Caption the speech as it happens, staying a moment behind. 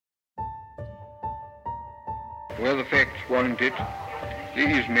Where the facts warrant it,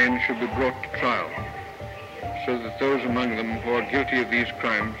 these men should be brought to trial, so that those among them who are guilty of these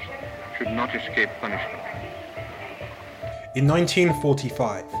crimes should not escape punishment. In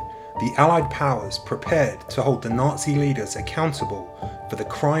 1945, the Allied powers prepared to hold the Nazi leaders accountable for the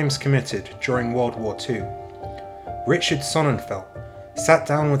crimes committed during World War II. Richard Sonnenfeld sat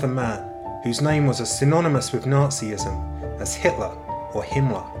down with a man whose name was as synonymous with Nazism as Hitler or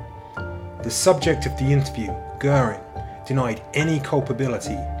Himmler. The subject of the interview, Göring, denied any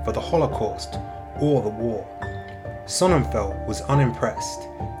culpability for the Holocaust or the war. Sonnenfeld was unimpressed,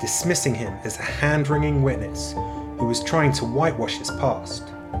 dismissing him as a hand-wringing witness who was trying to whitewash his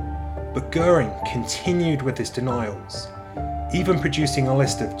past. But Göring continued with his denials, even producing a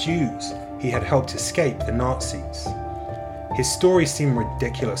list of Jews he had helped escape the Nazis. His story seemed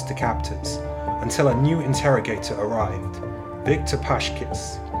ridiculous to captors until a new interrogator arrived, Victor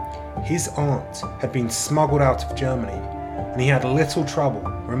Paschkis. His aunt had been smuggled out of Germany, and he had little trouble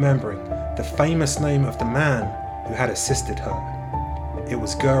remembering the famous name of the man who had assisted her. It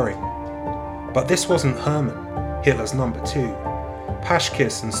was Göring. But this wasn't Hermann, Hitler's number two.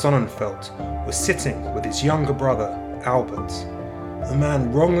 Paschkis and Sonnenfeld were sitting with his younger brother, Albert, a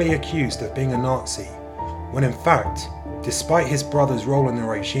man wrongly accused of being a Nazi, when in fact, despite his brother's role in the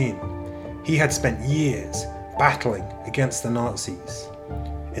regime, he had spent years battling against the Nazis.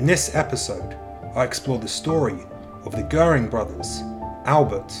 In this episode, I explore the story of the Göring brothers,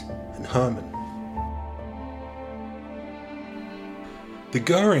 Albert and Hermann. The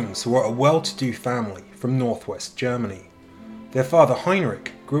Görings were a well-to-do family from northwest Germany. Their father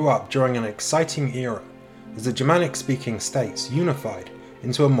Heinrich grew up during an exciting era as the Germanic-speaking states unified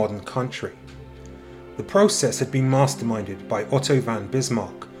into a modern country. The process had been masterminded by Otto von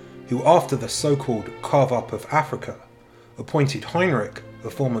Bismarck, who after the so-called carve-up of Africa, appointed Heinrich, a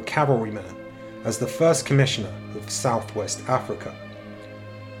former cavalryman, as the first commissioner of Southwest Africa.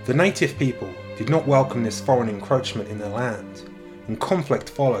 The native people did not welcome this foreign encroachment in their land, and conflict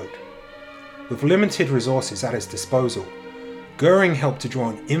followed. With limited resources at his disposal, Göring helped to draw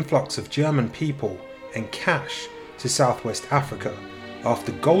an influx of German people and cash to Southwest Africa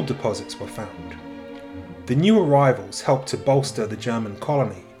after gold deposits were found. The new arrivals helped to bolster the German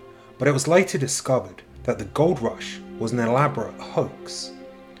colony, but it was later discovered that the gold rush was an elaborate hoax.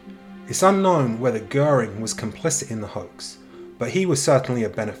 It's unknown whether Göring was complicit in the hoax, but he was certainly a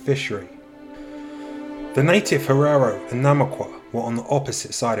beneficiary. The native Herero and Namaqua were on the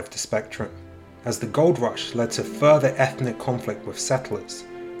opposite side of the spectrum, as the gold rush led to further ethnic conflict with settlers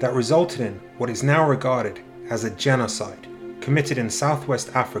that resulted in what is now regarded as a genocide committed in Southwest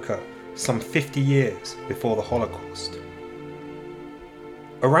Africa some 50 years before the Holocaust.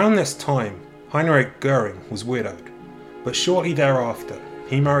 Around this time, Heinrich Göring was widowed, but shortly thereafter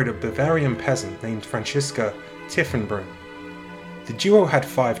he married a Bavarian peasant named Franziska Tiefenbrunn. The duo had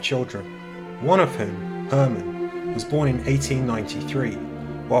 5 children, one of whom, Hermann, was born in 1893,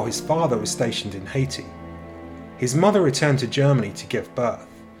 while his father was stationed in Haiti. His mother returned to Germany to give birth,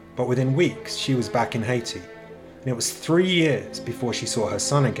 but within weeks she was back in Haiti, and it was 3 years before she saw her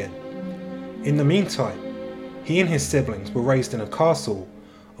son again. In the meantime, he and his siblings were raised in a castle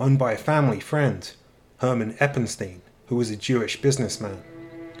owned by a family friend, Hermann Eppenstein, who was a Jewish businessman.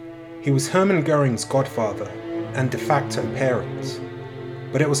 He was Hermann Göring's godfather and de facto parent,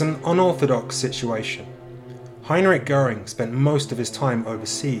 but it was an unorthodox situation. Heinrich Göring spent most of his time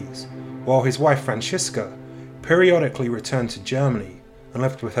overseas, while his wife Franziska periodically returned to Germany and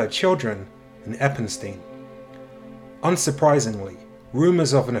lived with her children in Eppenstein. Unsurprisingly,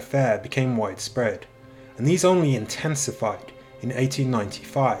 rumours of an affair became widespread, and these only intensified in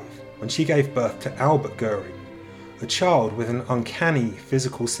 1895 when she gave birth to Albert Göring, a child with an uncanny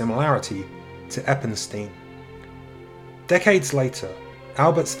physical similarity to Eppenstein. Decades later,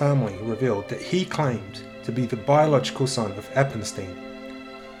 Albert's family revealed that he claimed to be the biological son of Eppenstein.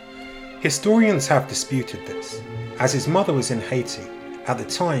 Historians have disputed this, as his mother was in Haiti at the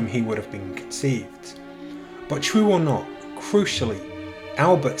time he would have been conceived. But true or not, crucially,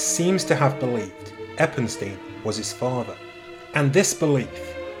 Albert seems to have believed Eppenstein was his father, and this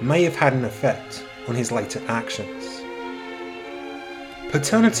belief may have had an effect on his later actions.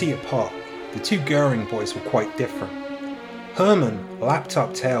 Paternity apart, the two Göring boys were quite different. Hermann lapped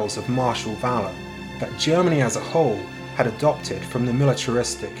up tales of martial valour that Germany as a whole had adopted from the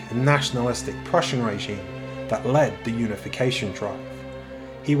militaristic and nationalistic Prussian regime that led the unification drive.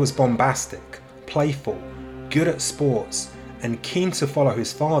 He was bombastic, playful, good at sports, and keen to follow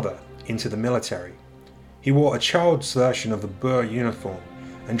his father into the military. He wore a child's version of the Boer uniform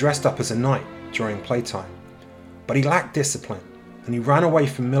and dressed up as a knight during playtime. But he lacked discipline, and he ran away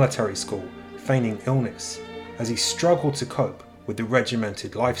from military school, feigning illness, as he struggled to cope with the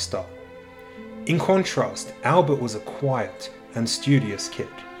regimented lifestyle. In contrast, Albert was a quiet and studious kid.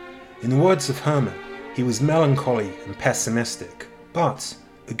 In the words of Hermann, he was melancholy and pessimistic, but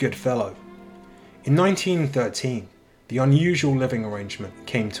a good fellow. In 1913, the unusual living arrangement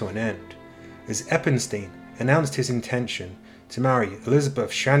came to an end, as Eppenstein announced his intention to marry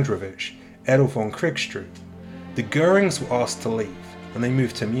Elisabeth Schandrovich Edel von Kriegstrup. The Görings were asked to leave, and they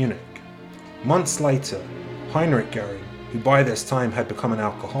moved to Munich. Months later, Heinrich Göring, who by this time had become an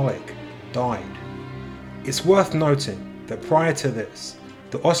alcoholic, died. It's worth noting that prior to this,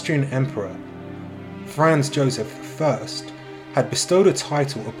 the Austrian Emperor Franz Joseph I had bestowed a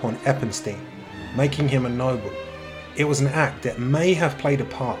title upon Eppenstein, making him a noble. It was an act that may have played a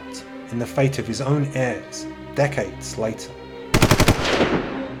part in the fate of his own heirs decades later.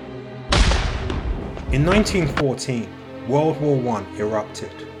 In 1914, World War I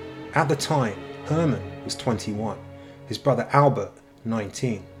erupted. At the time, Hermann was 21, his brother Albert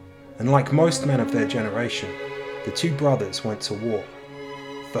 19, and like most men of their generation, the two brothers went to war.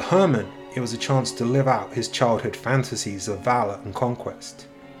 For Hermann, it was a chance to live out his childhood fantasies of valour and conquest.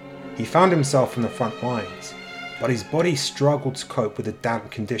 He found himself in the front lines, but his body struggled to cope with the damp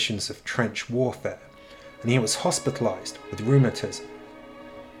conditions of trench warfare, and he was hospitalised with rheumatism.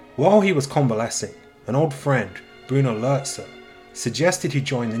 While he was convalescing, an old friend, Bruno Lurzer, suggested he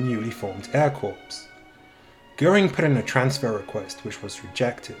join the newly formed Air Corps. Göring put in a transfer request which was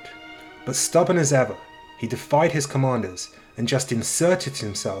rejected, but stubborn as ever, he defied his commanders and just inserted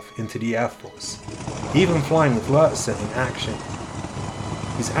himself into the Air Force, even flying with Lurzer in action.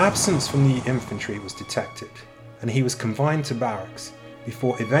 His absence from the infantry was detected, and he was confined to barracks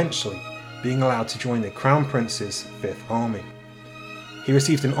before eventually being allowed to join the Crown Prince's 5th Army. He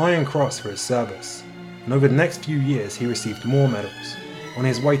received an Iron Cross for his service, and over the next few years he received more medals, on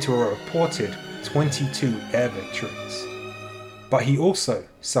his way to a reported 22 air victories. But he also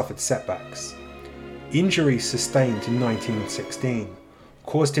suffered setbacks. Injuries sustained in 1916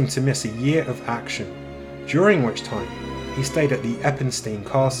 caused him to miss a year of action, during which time he stayed at the Eppenstein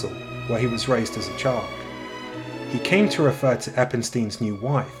Castle, where he was raised as a child. He came to refer to Eppenstein's new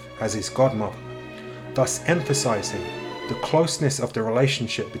wife as his godmother, thus emphasizing the closeness of the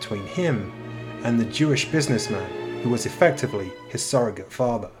relationship between him and the Jewish businessman who was effectively his surrogate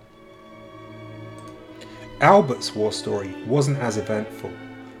father. Albert's war story wasn't as eventful,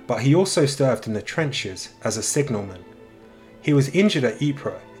 but he also served in the trenches as a signalman. He was injured at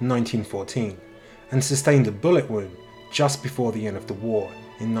Ypres in 1914 and sustained a bullet wound just before the end of the war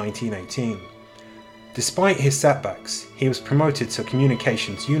in 1918. Despite his setbacks, he was promoted to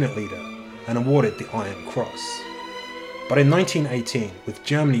communications unit leader and awarded the Iron Cross. But in 1918, with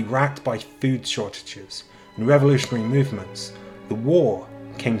Germany racked by food shortages and revolutionary movements, the war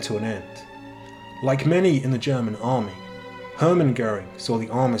came to an end. Like many in the German army, Hermann Göring saw the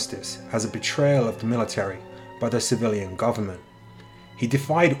armistice as a betrayal of the military by the civilian government. He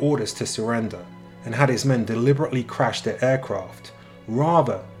defied orders to surrender and had his men deliberately crash their aircraft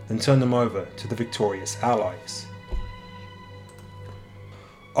rather than turn them over to the victorious Allies.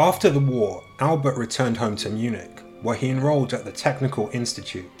 After the war, Albert returned home to Munich, where he enrolled at the Technical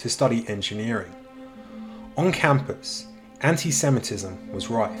Institute to study engineering. On campus, anti-Semitism was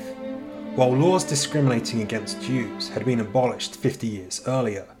rife. While laws discriminating against Jews had been abolished 50 years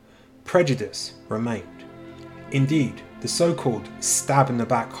earlier, prejudice remained. Indeed, the so-called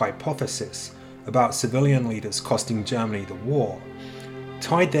stab-in-the-back hypothesis about civilian leaders costing Germany the war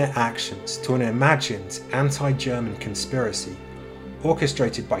tied their actions to an imagined anti-German conspiracy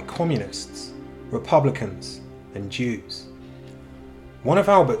orchestrated by communists, Republicans, and Jews. One of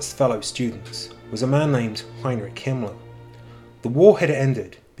Albert's fellow students was a man named Heinrich Himmler. The war had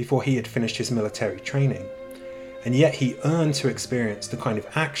ended before he had finished his military training, and yet he earned to experience the kind of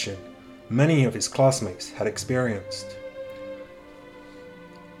action many of his classmates had experienced.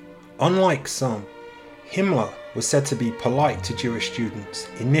 Unlike some, Himmler was said to be polite to Jewish students,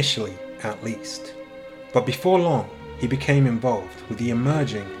 initially at least. But before long, he became involved with the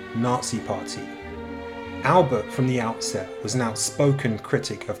emerging Nazi Party. Albert, from the outset, was an outspoken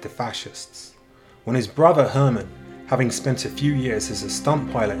critic of the fascists. When his brother Hermann, having spent a few years as a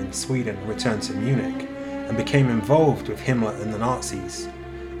stunt pilot in Sweden, returned to Munich and became involved with Himmler and the Nazis,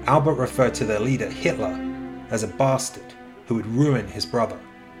 Albert referred to their leader Hitler as a bastard who would ruin his brother.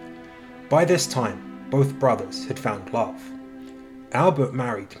 By this time, both brothers had found love. Albert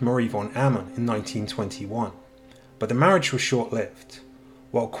married Marie von Amann in 1921, but the marriage was short-lived.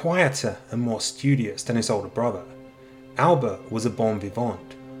 While quieter and more studious than his older brother, Albert was a bon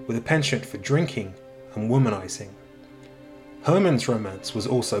vivant with a penchant for drinking and womanizing. Hermann's romance was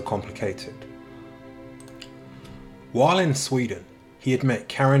also complicated. While in Sweden, he had met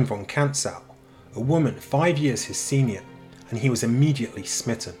Karin von Kantzau, a woman 5 years his senior, and he was immediately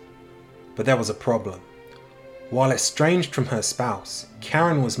smitten. But there was a problem. While estranged from her spouse,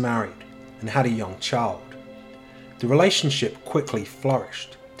 Karin was married and had a young child. The relationship quickly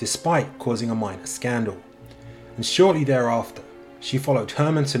flourished, despite causing a minor scandal, and shortly thereafter, she followed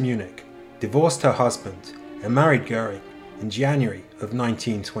Hermann to Munich, divorced her husband, and married Göring in January of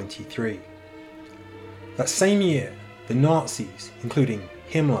 1923. That same year, the Nazis, including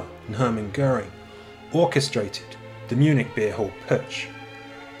Himmler and Hermann Göring, orchestrated the Munich beer hall putsch,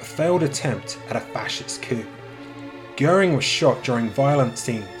 a failed attempt at a fascist coup. Göring was shot during violent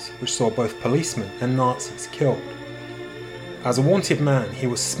scenes which saw both policemen and Nazis killed. As a wanted man, he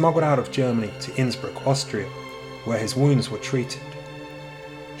was smuggled out of Germany to Innsbruck, Austria, where his wounds were treated.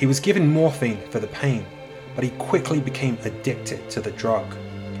 He was given morphine for the pain, but he quickly became addicted to the drug.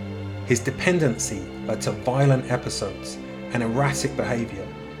 His dependency led to violent episodes and erratic behaviour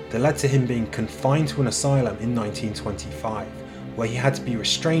that led to him being confined to an asylum in 1925, where he had to be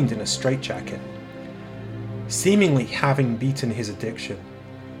restrained in a straitjacket. Seemingly having beaten his addiction,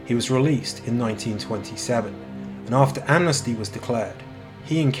 he was released in 1927, and after amnesty was declared,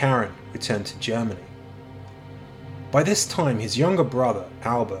 he and Karin returned to Germany. By this time, his younger brother,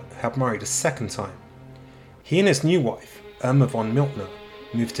 Albert, had married a second time. He and his new wife, Irma von Miltner,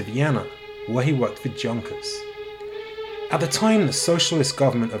 moved to Vienna, where he worked for Junkers. At the time, the socialist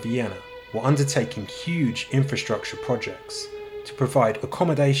government of Vienna were undertaking huge infrastructure projects to provide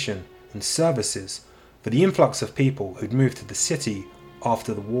accommodation and services for the influx of people who'd moved to the city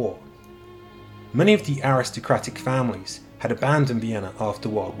after the war. Many of the aristocratic families had abandoned Vienna after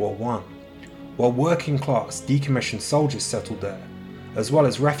World War I, while working-class decommissioned soldiers settled there, as well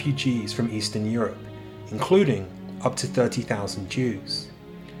as refugees from Eastern Europe, including up to 30,000 Jews.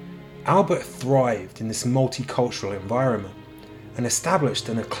 Albert thrived in this multicultural environment and established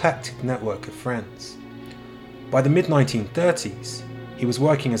an eclectic network of friends. By the mid-1930s, he was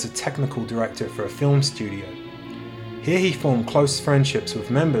working as a technical director for a film studio. Here he formed close friendships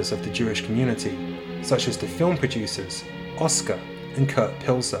with members of the Jewish community, such as the film producers Oskar and Kurt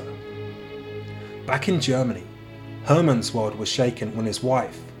Pilzer. Back in Germany, Hermann's world was shaken when his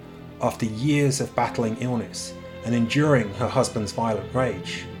wife, after years of battling illness and enduring her husband's violent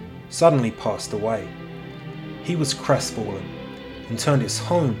rage, suddenly passed away. He was crestfallen and turned his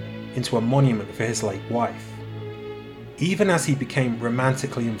home into a monument for his late wife. Even as he became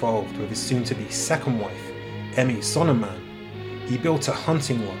romantically involved with his soon-to-be second wife, Emmy Sonnemann, he built a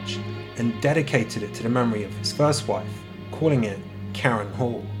hunting lodge and dedicated it to the memory of his first wife, calling it Karen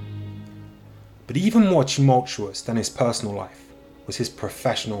Hall. But even more tumultuous than his personal life was his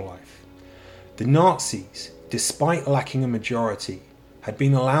professional life. The Nazis, despite lacking a majority, had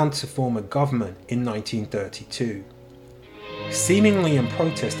been allowed to form a government in 1932. Seemingly in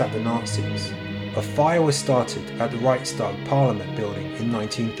protest at the Nazis, a fire was started at the Reichstag Parliament building in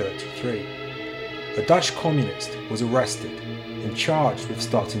 1933. A Dutch communist was arrested and charged with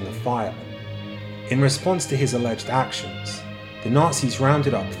starting the fire. In response to his alleged actions, the Nazis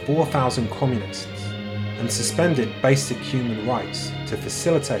rounded up 4,000 communists and suspended basic human rights to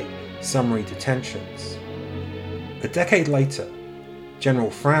facilitate summary detentions. A decade later,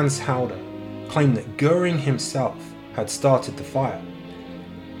 General Franz Halder claimed that Göring himself had started the fire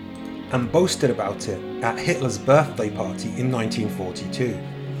and boasted about it at Hitler's birthday party in 1942.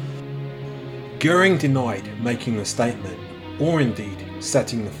 Göring denied making the statement, or indeed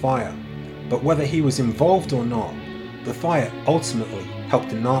setting the fire, but whether he was involved or not, the fire ultimately helped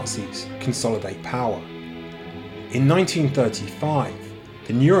the Nazis consolidate power. In 1935,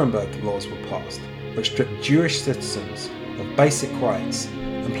 the Nuremberg laws were passed, which stripped Jewish citizens of basic rights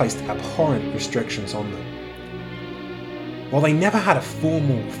and placed abhorrent restrictions on them. While they never had a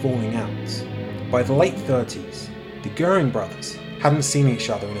formal falling out, by the late 30s, the Göring brothers hadn't seen each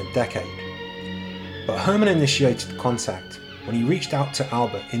other in a decade. But Hermann initiated contact when he reached out to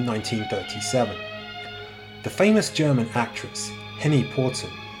Albert in 1937. The famous German actress Henny Porten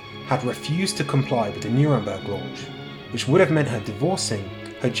had refused to comply with the Nuremberg laws, which would have meant her divorcing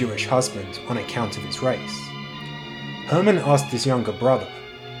her Jewish husband on account of his race. Hermann asked his younger brother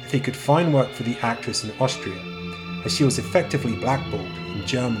if he could find work for the actress in Austria, as she was effectively blackballed in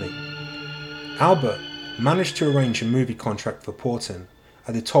Germany. Albert managed to arrange a movie contract for Porten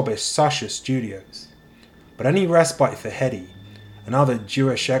at the Tobisch Sascha studios, but any respite for Hedy and other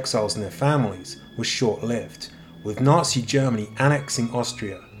Jewish exiles and their families was short-lived, with Nazi Germany annexing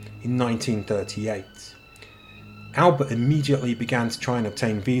Austria in 1938. Albert immediately began to try and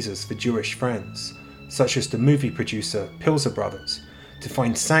obtain visas for Jewish friends, such as the movie producer Pilzer brothers, to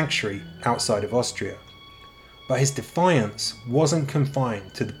find sanctuary outside of Austria. but his defiance wasn't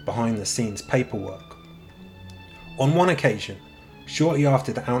confined to the behind-the-scenes paperwork. On one occasion, shortly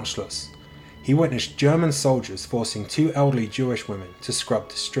after the Anschluss, he witnessed German soldiers forcing two elderly Jewish women to scrub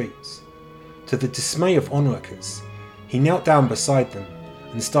the streets. To the dismay of onlookers, he knelt down beside them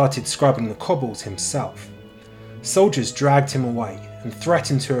and started scrubbing the cobbles himself. Soldiers dragged him away and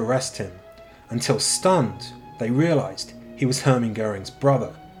threatened to arrest him, until stunned, they realised he was Hermann Göring's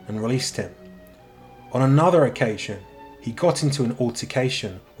brother and released him. On another occasion, he got into an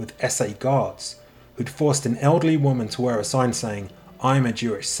altercation with SA guards who'd forced an elderly woman to wear a sign saying, "I'm a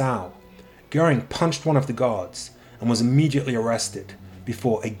Jewish sow." Göring punched one of the guards and was immediately arrested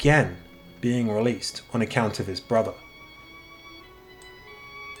before again being released on account of his brother.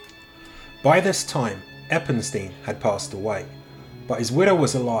 By this time, Eppenstein had passed away, but his widow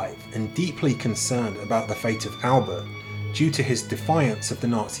was alive and deeply concerned about the fate of Albert due to his defiance of the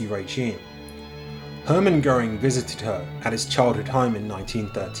Nazi regime. Hermann Göring visited her at his childhood home in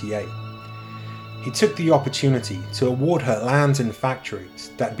 1938. He took the opportunity to award her lands and factories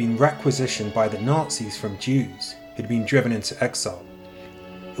that had been requisitioned by the Nazis from Jews who'd been driven into exile.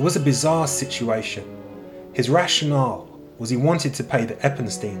 It was a bizarre situation. His rationale was he wanted to pay the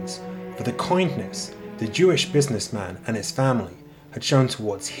Eppensteins for the kindness the Jewish businessman and his family had shown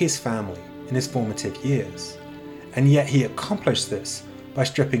towards his family in his formative years, and yet he accomplished this by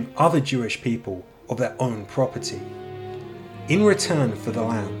stripping other Jewish people of their own property. In return for the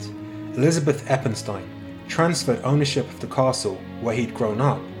land, Elizabeth Eppenstein transferred ownership of the castle where he'd grown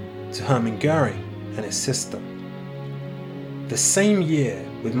up to Hermann Göring and his sister. The same year,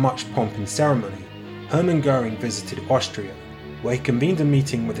 with much pomp and ceremony, Hermann Göring visited Austria, where he convened a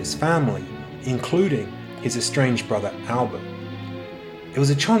meeting with his family, including his estranged brother Albert. It was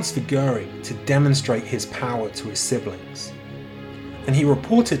a chance for Göring to demonstrate his power to his siblings, and he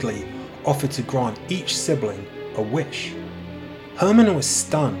reportedly offered to grant each sibling a wish. Hermann was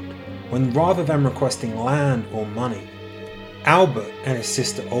stunned when, rather than requesting land or money, Albert and his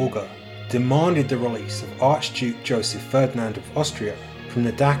sister Olga demanded the release of Archduke Joseph Ferdinand of Austria from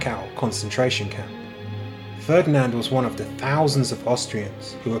the Dachau concentration camp. Ferdinand was one of the thousands of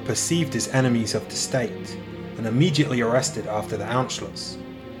Austrians who were perceived as enemies of the state and immediately arrested after the Anschluss.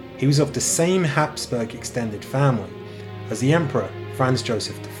 He was of the same Habsburg extended family as the Emperor Franz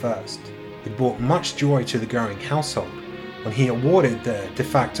Joseph I, who brought much joy to the Göring household when he awarded their de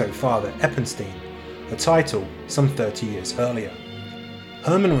facto father Eppenstein a title some 30 years earlier.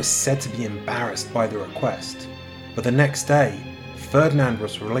 Hermann was said to be embarrassed by the request, but the next day Ferdinand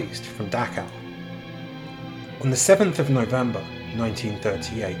was released from Dachau. On the 7th of November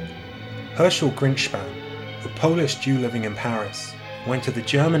 1938, Herschel Grinspan, a Polish Jew living in Paris, went to the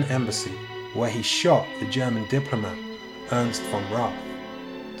German embassy where he shot the German diplomat Ernst von Rath.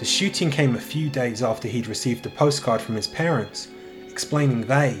 The shooting came a few days after he'd received a postcard from his parents explaining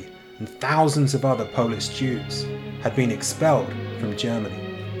they and thousands of other Polish Jews had been expelled from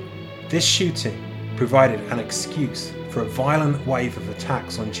Germany. This shooting provided an excuse for a violent wave of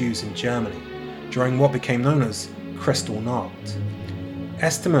attacks on Jews in Germany during what became known as Kristallnacht.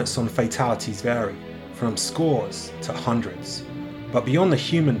 Estimates on fatalities vary from scores to hundreds, but beyond the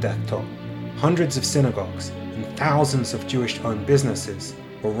human death toll, hundreds of synagogues and thousands of Jewish-owned businesses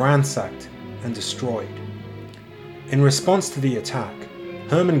were ransacked and destroyed. In response to the attack,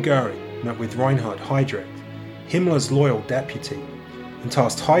 Hermann Göring met with Reinhard Heydrich, Himmler's loyal deputy, and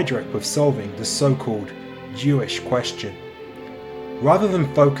tasked Heydrich with solving the so-called Jewish question. Rather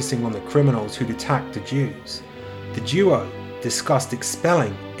than focusing on the criminals who'd attacked the Jews, the duo discussed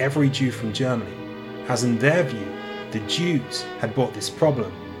expelling every Jew from Germany, as in their view, the Jews had brought this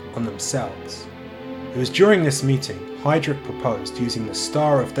problem on themselves. It was during this meeting Heydrich proposed using the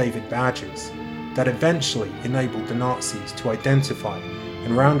Star of David badges that eventually enabled the Nazis to identify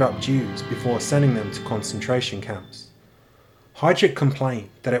and round up Jews before sending them to concentration camps. Heydrich complained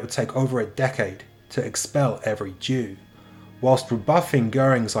that it would take over a decade to expel every Jew, whilst rebuffing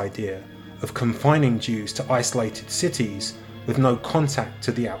Göring's idea of confining Jews to isolated cities with no contact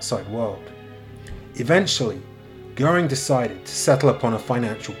to the outside world. Eventually, Göring decided to settle upon a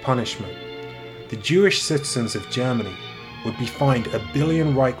financial punishment. The Jewish citizens of Germany would be fined 1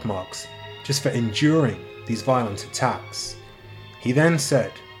 billion Reichsmarks just for enduring these violent attacks. He then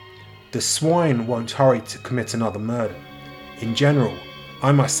said, "The swine won't hurry to commit another murder. In general,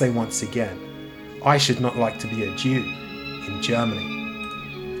 I must say once again, I should not like to be a Jew in Germany."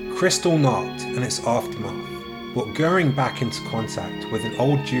 Kristallnacht and its aftermath brought Göring back into contact with an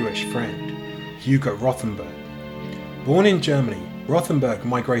old Jewish friend, Hugo Rothenberg. Born in Germany, Rothenberg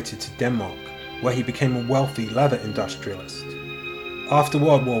migrated to Denmark, where he became a wealthy leather industrialist. After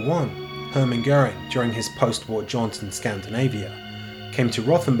World War I, Hermann Göring, during his post-war jaunt in Scandinavia, came to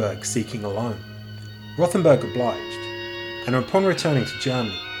Rothenburg seeking a loan. Rothenburg obliged, and upon returning to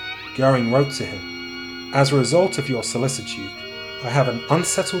Germany, Göring wrote to him, "As a result of your solicitude, I have an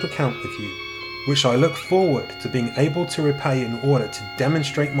unsettled account with you, which I look forward to being able to repay in order to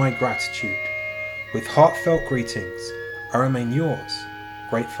demonstrate my gratitude. With heartfelt greetings, I remain yours,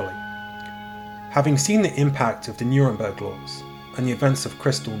 gratefully." Having seen the impact of the Nuremberg laws and the events of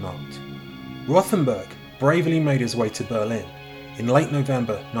Kristallnacht, Rothenburg bravely made his way to Berlin in late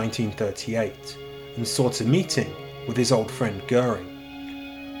November 1938 and sought a meeting with his old friend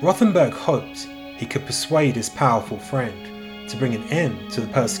Göring. Rothenburg hoped he could persuade his powerful friend to bring an end to the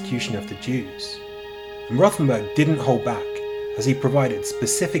persecution of the Jews. And Rothenburg didn't hold back, as he provided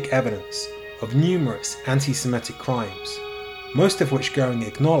specific evidence of numerous anti-Semitic crimes, most of which Göring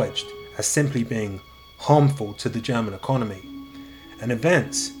acknowledged as simply being harmful to the German economy, and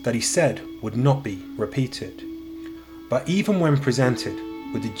events that he said would not be repeated. But even when presented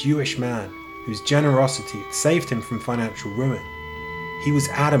with a Jewish man whose generosity had saved him from financial ruin, he was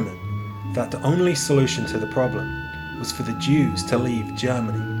adamant that the only solution to the problem was for the Jews to leave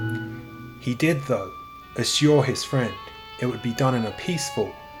Germany. He did, though, assure his friend it would be done in a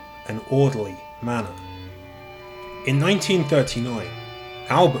peaceful and orderly manner. In 1939,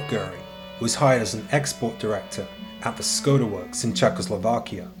 Albert Göring was hired as an export director at the Skoda works in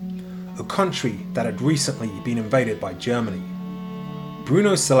Czechoslovakia, a country that had recently been invaded by Germany.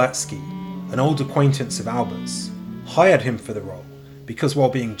 Bruno Seletsky, an old acquaintance of Albert's, hired him for the role because while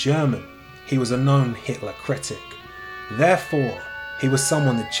being German, he was a known Hitler critic. Therefore, he was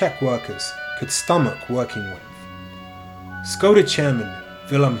someone the Czech workers could stomach working with. Skoda chairman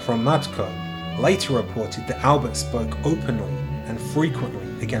Willem von Matko later reported that Albert spoke openly and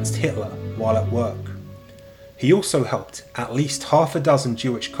frequently against Hitler while at work. He also helped at least half a dozen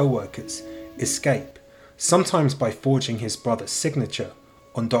Jewish co-workers escape, sometimes by forging his brother's signature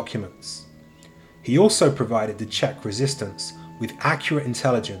on documents. He also provided the Czech resistance with accurate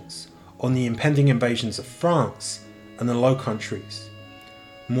intelligence on the impending invasions of France and the Low Countries.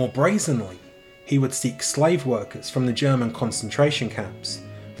 More brazenly, he would seek slave workers from the German concentration camps,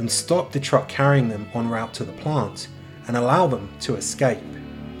 then stop the truck carrying them en route to the plant and allow them to escape.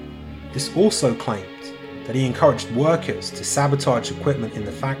 This also claimed that he encouraged workers to sabotage equipment in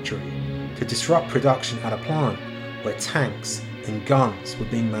the factory to disrupt production at a plant where tanks and guns were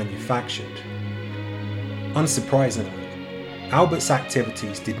being manufactured. Unsurprisingly, Albert's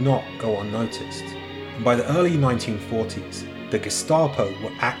activities did not go unnoticed, and by the early 1940s, the Gestapo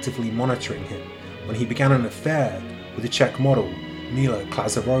were actively monitoring him when he began an affair with the Czech model Mila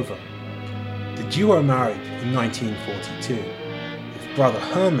Klazarova. The duo married in 1942, with brother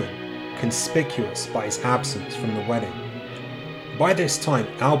Hermann conspicuous by his absence from the wedding. By this time,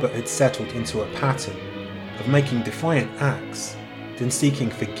 Albert had settled into a pattern of making defiant acts, then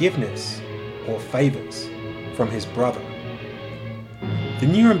seeking forgiveness or favours from his brother. The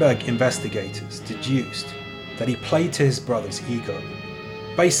Nuremberg investigators deduced that he played to his brother's ego.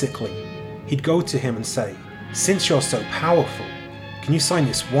 Basically, he'd go to him and say, "Since you're so powerful, can you sign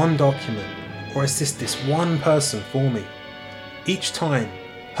this one document or assist this one person for me?" Each time,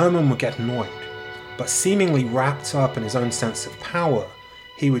 Hermann would get annoyed, but seemingly wrapped up in his own sense of power,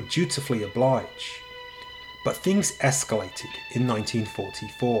 he would dutifully oblige. But things escalated in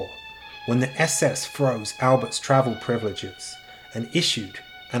 1944, when the SS froze Albert's travel privileges and issued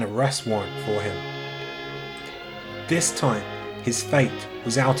an arrest warrant for him. This time, his fate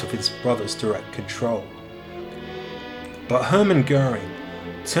was out of his brother's direct control. But Hermann Göring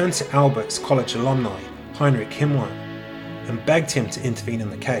turned to Albert's college alumni, Heinrich Himmler, and begged him to intervene in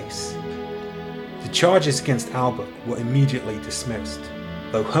the case. The charges against Albert were immediately dismissed,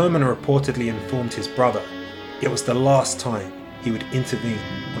 though Hermann reportedly informed his brother it was the last time he would intervene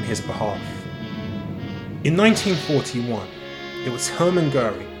on his behalf. In 1941, it was Hermann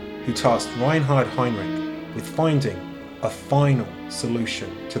Göring who tasked Reinhard Heinrich with finding a final solution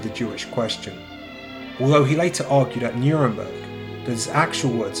to the Jewish question, although he later argued at Nuremberg that his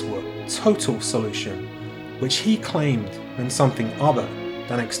actual words were total solution, which he claimed meant something other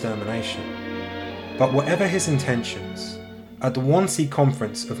than extermination. But whatever his intentions, at the Wannsee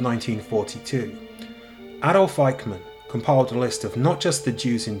Conference of 1942, Adolf Eichmann compiled a list of not just the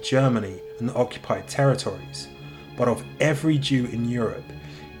Jews in Germany and the occupied territories, but of every Jew in Europe,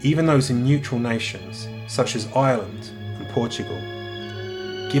 even those in neutral nations such as Ireland and Portugal.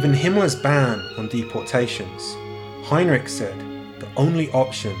 Given Himmler's ban on deportations, Heinrich said the only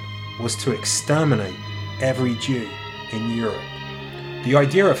option was to exterminate every Jew in Europe. The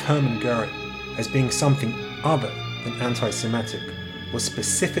idea of Hermann Göring as being something other than anti-Semitic was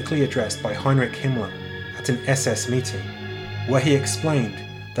specifically addressed by Heinrich Himmler at an SS meeting, where he explained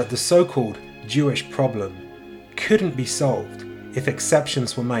that the so-called Jewish problem couldn't be solved if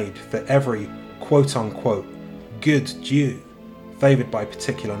exceptions were made for every quote-unquote good Jew favoured by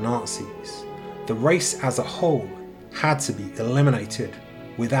particular Nazis. The race as a whole had to be eliminated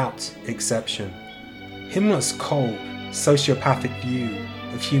without exception. Himmler's cold, sociopathic view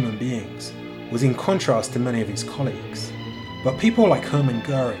of human beings was in contrast to many of his colleagues. But people like Hermann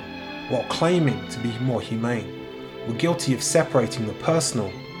Göring, while claiming to be more humane, were guilty of separating the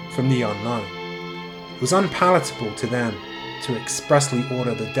personal from the unknown. It was unpalatable to them to expressly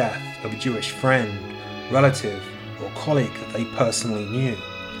order the death of a Jewish friend, relative, or colleague that they personally knew.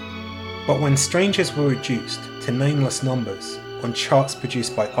 But when strangers were reduced to nameless numbers on charts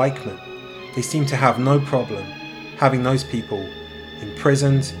produced by Eichmann, they seemed to have no problem having those people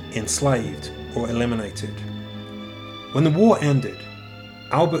imprisoned, enslaved, or eliminated. When the war ended,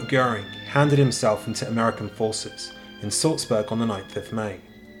 Albert Göring handed himself into American forces in Salzburg on the 9th of May.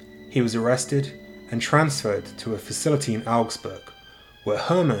 He was arrested and transferred to a facility in Augsburg, where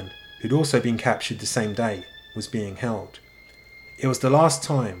Hermann, who'd also been captured the same day, was being held. It was the last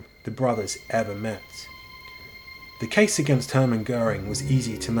time the brothers ever met. The case against Hermann Göring was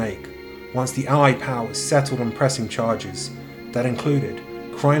easy to make once the Allied powers settled on pressing charges that included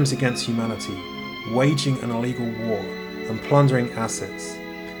crimes against humanity, waging an illegal war, and plundering assets.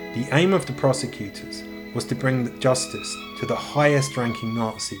 The aim of the prosecutors was to bring justice to the highest-ranking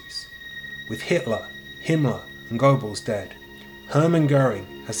Nazis. With Hitler, Himmler, and Goebbels dead, Hermann Göring,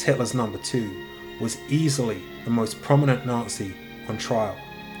 as Hitler's number 2, was easily the most prominent Nazi on trial.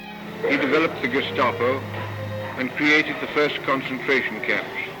 He developed the Gestapo and created the first concentration camps,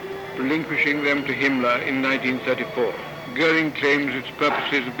 relinquishing them to Himmler in 1934. Göring claims its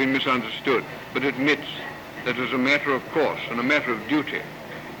purposes have been misunderstood, but admits that as a matter of course and a matter of duty,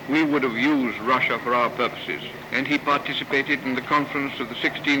 we would have used Russia for our purposes. And he participated in the conference of the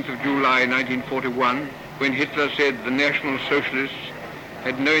 16th of July 1941, when Hitler said the National Socialists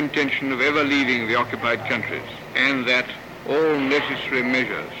had no intention of ever leaving the occupied countries, and that all necessary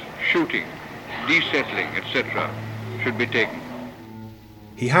measures, shooting, desettling, etc., should be taken.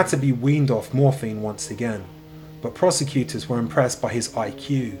 He had to be weaned off morphine once again, but prosecutors were impressed by his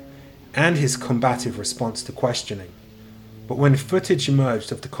IQ and his combative response to questioning. But when footage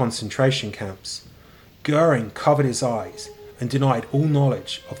emerged of the concentration camps, Göring covered his eyes and denied all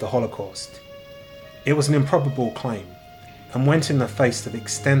knowledge of the Holocaust. It was an improbable claim and went in the face of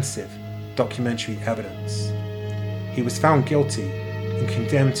extensive documentary evidence. He was found guilty and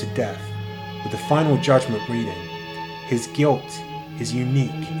condemned to death, with the final judgment reading, "His guilt is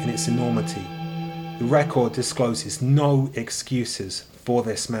unique in its enormity. The record discloses no excuses for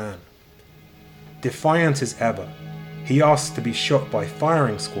this man." Defiant as ever, he asked to be shot by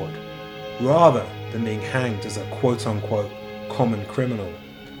firing squad rather than being hanged as a quote-unquote common criminal.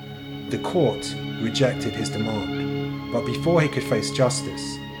 The court rejected his demand, but before he could face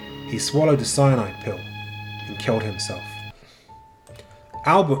justice, he swallowed a cyanide pill and killed himself.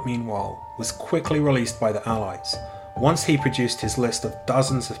 Albert, meanwhile, was quickly released by the Allies once he produced his list of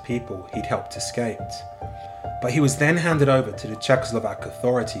dozens of people he'd helped escape. But he was then handed over to the Czechoslovak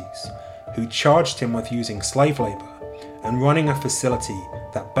authorities, who charged him with using slave labour and running a facility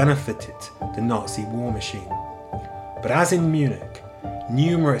that benefited the Nazi war machine. But as in Munich,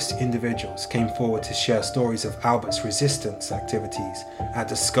 numerous individuals came forward to share stories of Albert's resistance activities at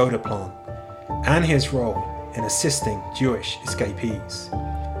the Skoda plant and his role in assisting Jewish escapees.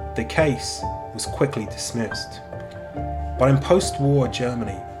 The case was quickly dismissed. But in post-war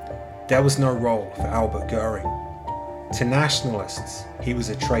Germany, there was no role for Albert Göring. To nationalists, he was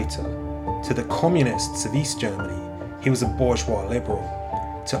a traitor. To the communists of East Germany, he was a bourgeois liberal.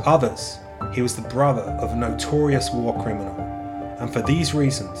 To others, he was the brother of a notorious war criminal, and for these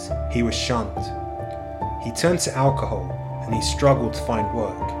reasons, he was shunned. He turned to alcohol, and he struggled to find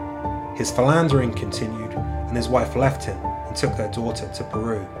work. His philandering continued, and his wife left him and took their daughter to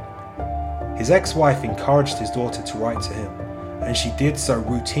Peru. His ex-wife encouraged his daughter to write to him, and she did so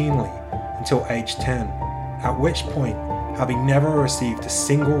routinely until age 10, at which point, having never received a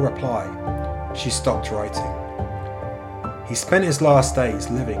single reply, she stopped writing. He spent his last days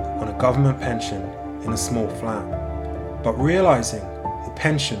living on a government pension in a small flat, but realizing the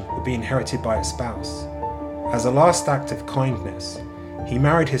pension would be inherited by a spouse. As a last act of kindness, he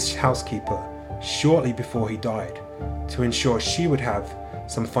married his housekeeper shortly before he died to ensure she would have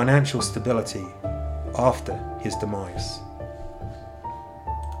some financial stability after his demise.